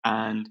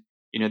 And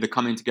the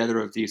coming together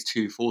of these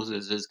two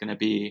forces is going to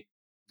be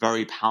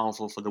very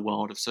powerful for the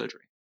world of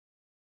surgery.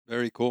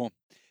 Very cool.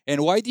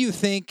 And why do you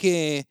think,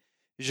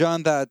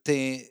 Jean, that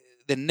the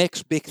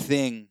next big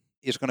thing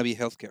is going to be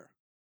healthcare?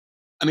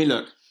 I mean,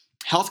 look,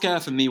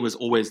 healthcare for me was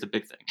always the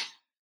big thing.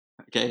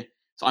 Okay,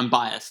 so I'm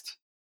biased,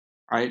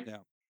 right?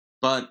 Yeah.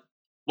 But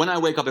when I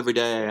wake up every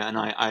day and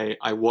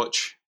I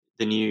watch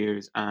the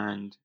news,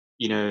 and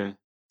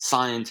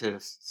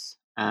scientists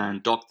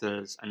and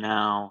doctors are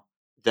now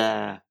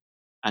there,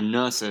 and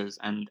nurses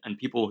and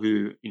people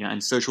who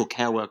and social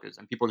care workers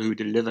and people who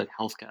deliver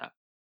healthcare,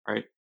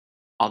 right,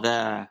 are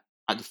there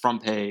at the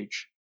front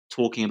page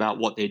talking about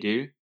what they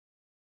do.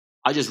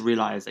 I just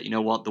realized that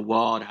what, the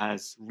world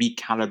has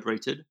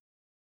recalibrated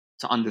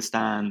to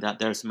understand that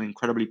there are some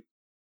incredibly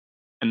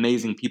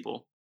amazing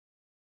people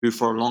who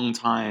for a long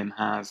time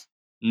have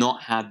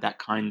not had that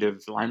kind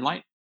of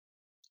limelight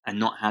and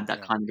not had that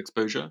Yeah. kind of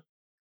exposure,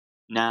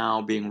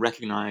 now being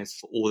recognized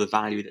for all the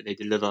value that they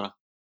deliver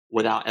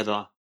without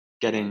ever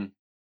getting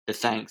the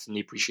thanks and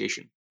the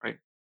appreciation, right?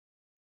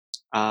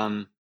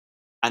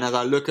 And as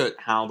I look at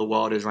how the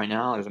world is right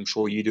now, as I'm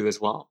sure you do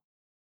as well,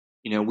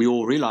 we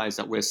all realize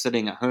that we're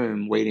sitting at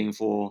home waiting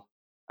for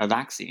a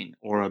vaccine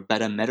or a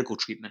better medical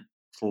treatment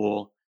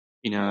for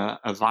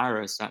a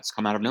virus that's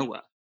come out of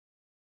nowhere,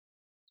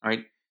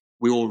 right?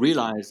 We all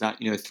realize that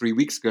 3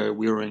 weeks ago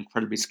we were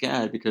incredibly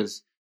scared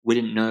because we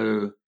didn't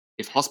know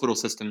if hospital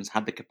systems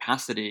had the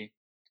capacity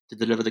to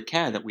deliver the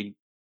care that we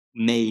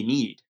may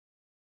need,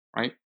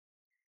 right?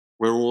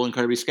 We're all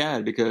incredibly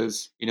scared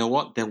because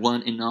what, there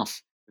weren't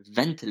enough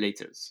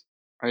ventilators,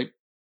 right?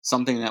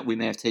 Something that we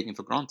may have taken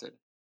for granted.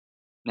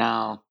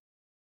 Now,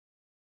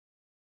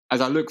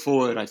 as I look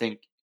forward, I think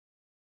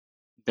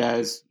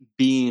there's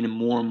been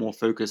more and more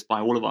focus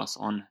by all of us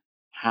on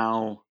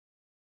how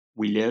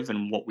we live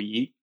and what we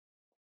eat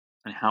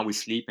and how we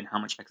sleep and how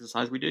much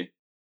exercise we do.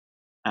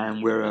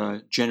 And we're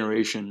a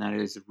generation that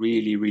is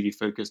really, really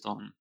focused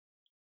on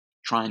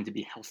trying to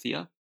be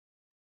healthier,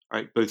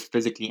 right? Both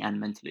physically and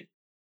mentally.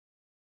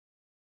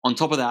 On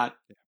top of that,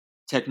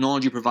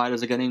 technology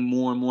providers are getting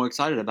more and more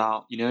excited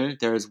about,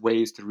 there's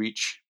ways to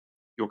reach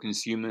your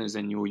consumers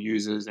and your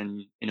users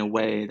and in a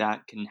way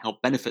that can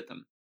help benefit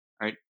them,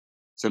 right?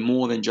 So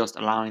more than just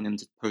allowing them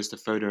to post a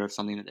photo of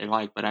something that they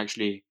like, but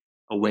actually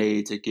a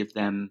way to give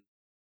them,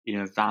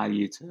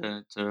 value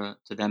to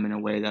them in a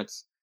way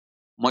that's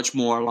much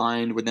more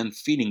aligned with them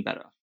feeling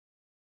better,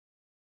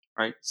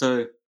 right?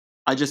 So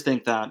I just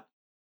think that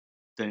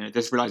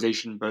this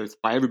realization,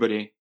 both by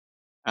everybody,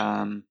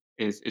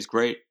 is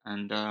great,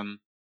 and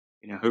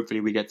hopefully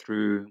we get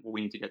through what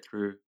we need to get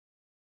through,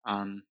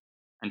 and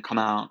come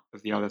out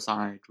of the other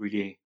side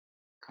really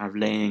kind of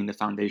laying the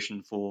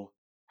foundation for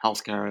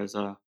healthcare as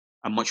a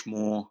much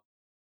more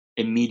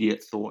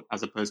immediate thought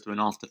as opposed to an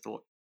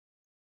afterthought.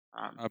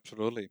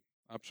 Absolutely.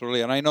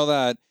 Absolutely. And I know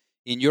that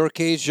in your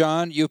case,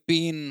 John, you've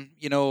been,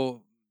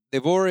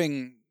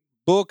 devouring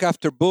book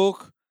after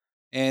book.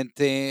 And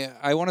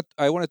I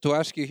wanted to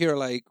ask you here,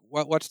 like,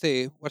 what's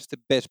the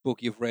best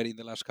book you've read in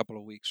the last couple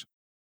of weeks?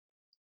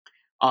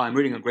 I'm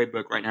reading a great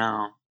book right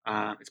now.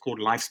 It's called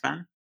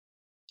Lifespan,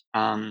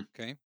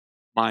 Okay.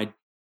 by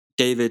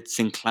David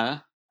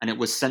Sinclair, and it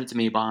was sent to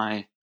me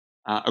by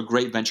a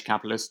great venture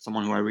capitalist,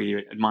 someone who I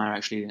really admire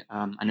actually,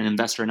 and an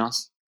investor in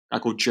us, a guy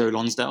called Joe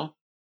Lonsdale,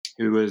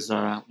 who was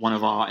one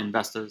of our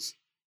investors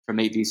from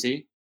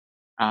 8VC.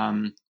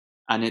 And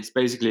it's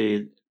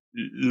basically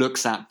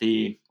looks at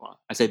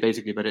I say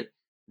basically, but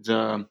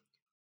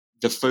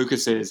the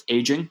focus is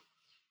aging,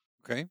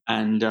 Okay.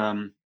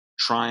 and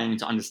trying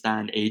to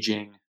understand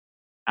aging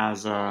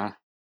as a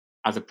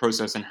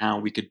process and how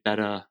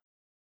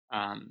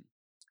um,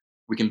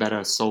 we can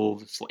better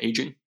solve for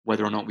aging.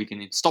 Whether or not we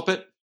can stop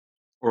it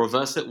or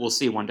reverse it, we'll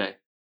see one day,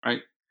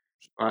 right?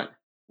 But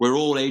we're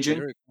all aging,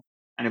 Very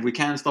and if we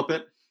can stop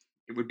it,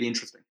 it would be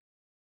interesting.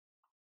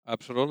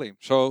 Absolutely.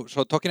 So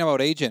talking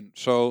about aging,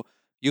 so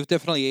you've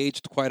definitely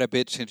aged quite a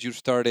bit since you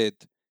started,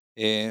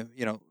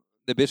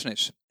 the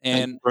business.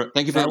 And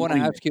Thank you and for I want to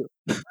reminding me. ask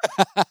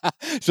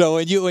you. So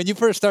when you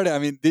first started, I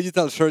mean,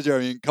 digital surgery. I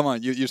mean, come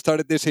on, you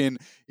started this in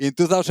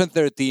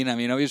 2013. I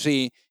mean,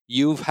 obviously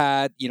you've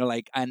had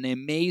like an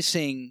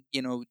amazing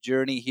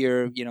journey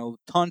here.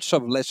 Tons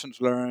of lessons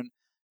learned.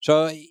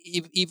 So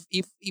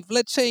if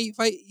let's say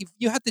if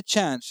you had the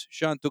chance,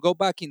 Sean, to go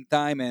back in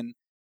time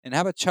and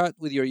have a chat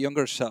with your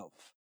younger self,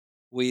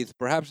 with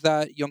perhaps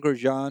that younger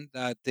John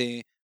that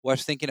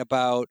was thinking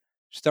about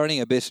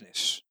starting a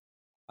business,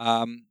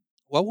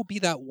 what would be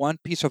that one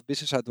piece of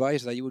business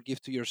advice that you would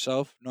give to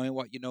yourself, knowing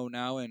what you know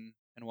now, and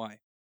why?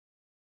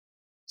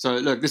 So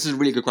look, this is a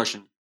really good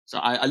question. So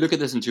I look at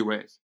this in two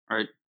ways,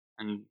 right?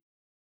 And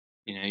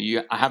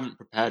I haven't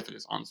prepared for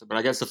this answer, but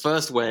I guess the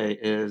first way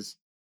is,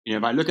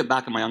 if I look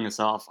back at my younger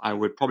self, I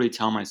would probably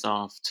tell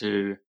myself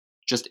to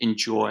just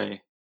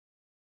enjoy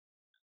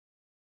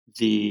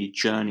the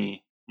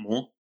journey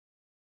more,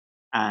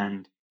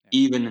 and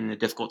even in the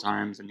difficult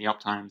times and the up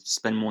times,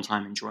 spend more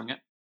time enjoying it,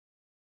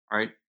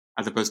 right?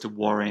 As opposed to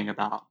worrying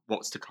about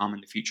what's to come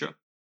in the future.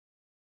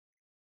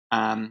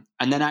 And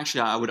then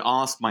actually I would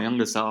ask my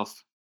younger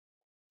self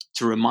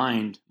to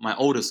remind my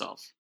older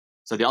self,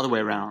 so the other way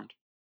around,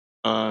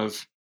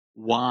 of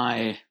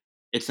why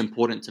it's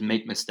important to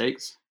make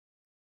mistakes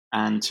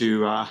and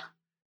to,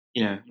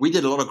 we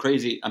did a lot of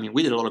crazy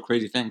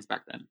things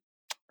back then,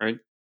 right?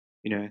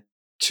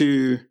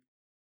 Two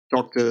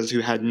doctors who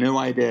had no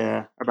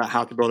idea about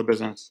how to build a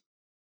business,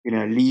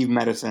 leave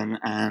medicine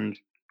and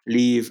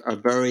leave a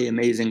very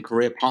amazing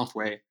career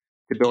pathway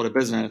to build a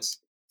business,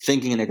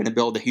 thinking they're going to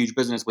build a huge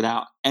business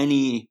without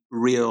any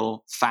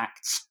real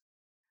facts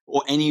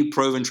or any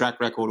proven track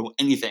record or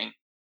anything.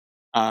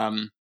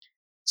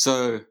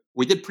 So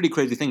we did pretty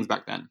crazy things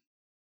back then.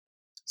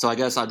 So I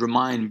guess I'd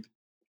remind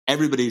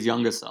everybody's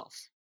younger self,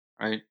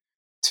 right,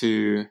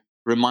 to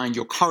remind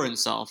your current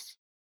self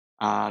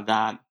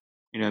that,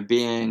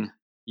 being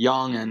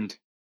young and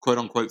quote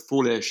unquote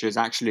foolish is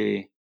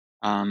actually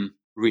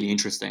really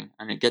interesting,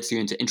 and it gets you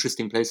into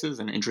interesting places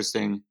and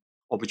interesting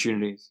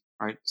opportunities,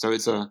 right? So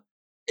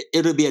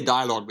it'll be a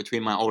dialogue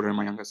between my older and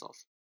my younger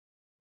self.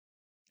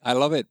 I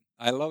love it.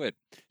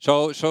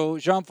 So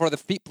Jean, for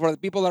the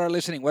people that are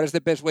listening, what is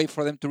the best way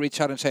for them to reach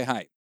out and say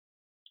hi?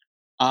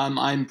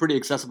 I'm pretty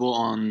accessible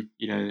on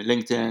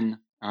LinkedIn,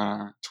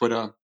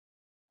 Twitter,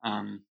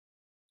 and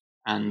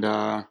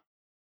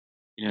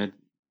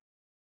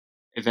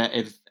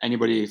if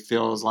anybody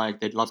feels like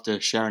they'd love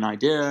to share an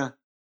idea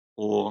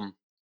or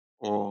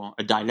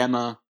a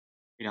dilemma,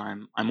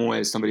 I'm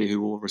always somebody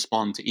who will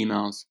respond to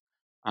emails,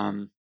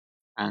 and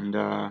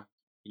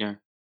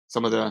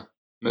some of the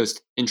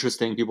most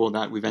interesting people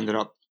that we've ended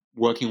up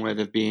working with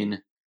have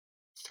been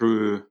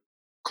through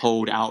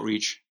cold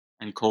outreach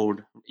and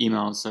cold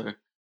emails. So,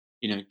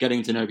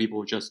 getting to know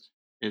people just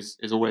is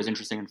always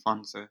interesting and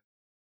fun. So,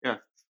 yeah,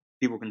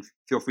 people can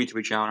feel free to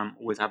reach out. I'm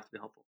always happy to be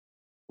helpful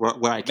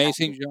where I can.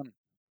 Amazing, John.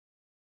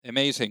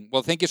 Amazing.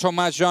 Well, thank you so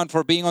much, John,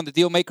 for being on the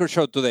Dealmaker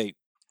Show today.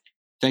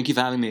 Thank you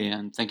for having me,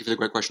 and thank you for the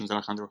great questions,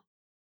 Alejandro.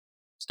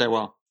 Stay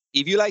well.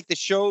 If you like the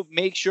show,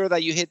 make sure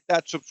that you hit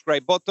that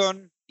subscribe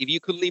button. If you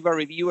could leave a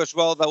review as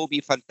well, that would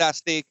be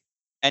fantastic.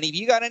 And if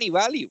you got any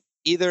value,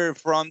 either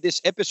from this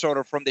episode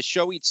or from the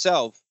show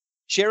itself,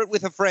 share it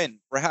with a friend.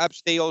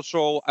 Perhaps they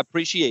also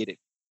appreciate it.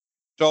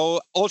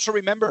 So also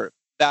remember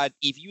that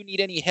if you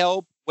need any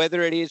help,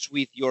 whether it is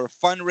with your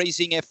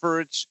fundraising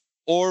efforts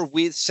or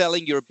with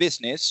selling your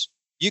business,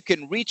 you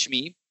can reach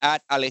me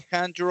at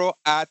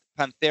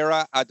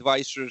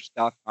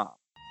alejandro@pantheraadvisors.com.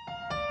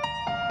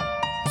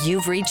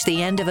 You've reached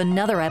the end of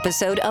another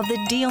episode of the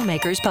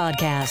Dealmakers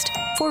Podcast.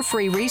 For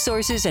free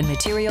resources and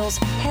materials,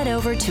 head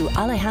over to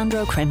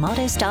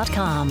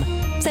alejandrocremades.com.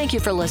 Thank you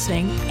for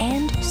listening,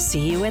 and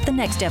see you at the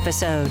next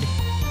episode.